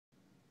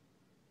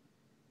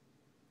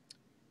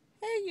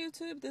Hey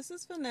YouTube, this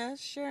is Finesse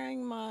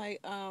sharing my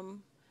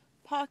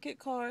pocket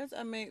cards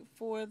I made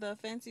for the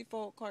Fancy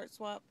Fold card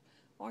swap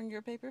on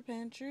your paper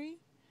pantry.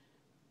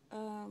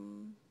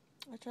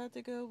 I tried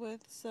to go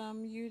with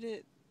some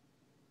muted,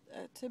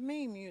 to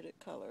me, muted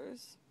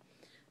colors.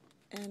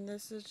 And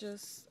this is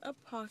just a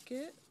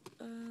pocket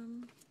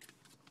that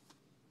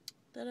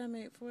I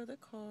made for the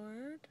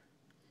card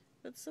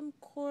with some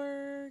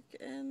cork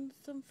and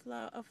some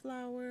a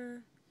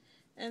flower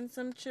and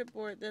some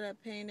chipboard that I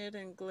painted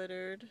and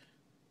glittered.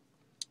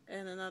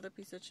 And another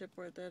piece of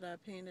chipboard that I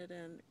painted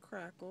and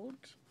crackled.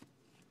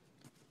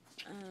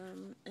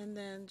 And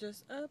then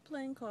just a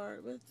plain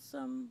card with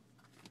some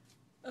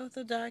of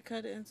the die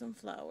cut and some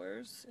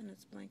flowers, and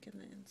it's blank in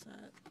the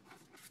inside.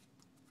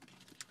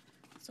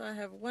 So I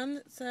have one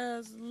that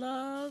says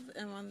love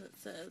and one that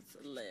says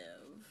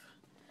live.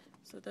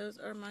 So those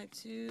are my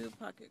two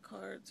pocket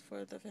cards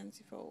for the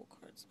Fancy Fold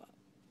card swap.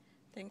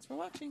 Thanks for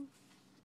watching.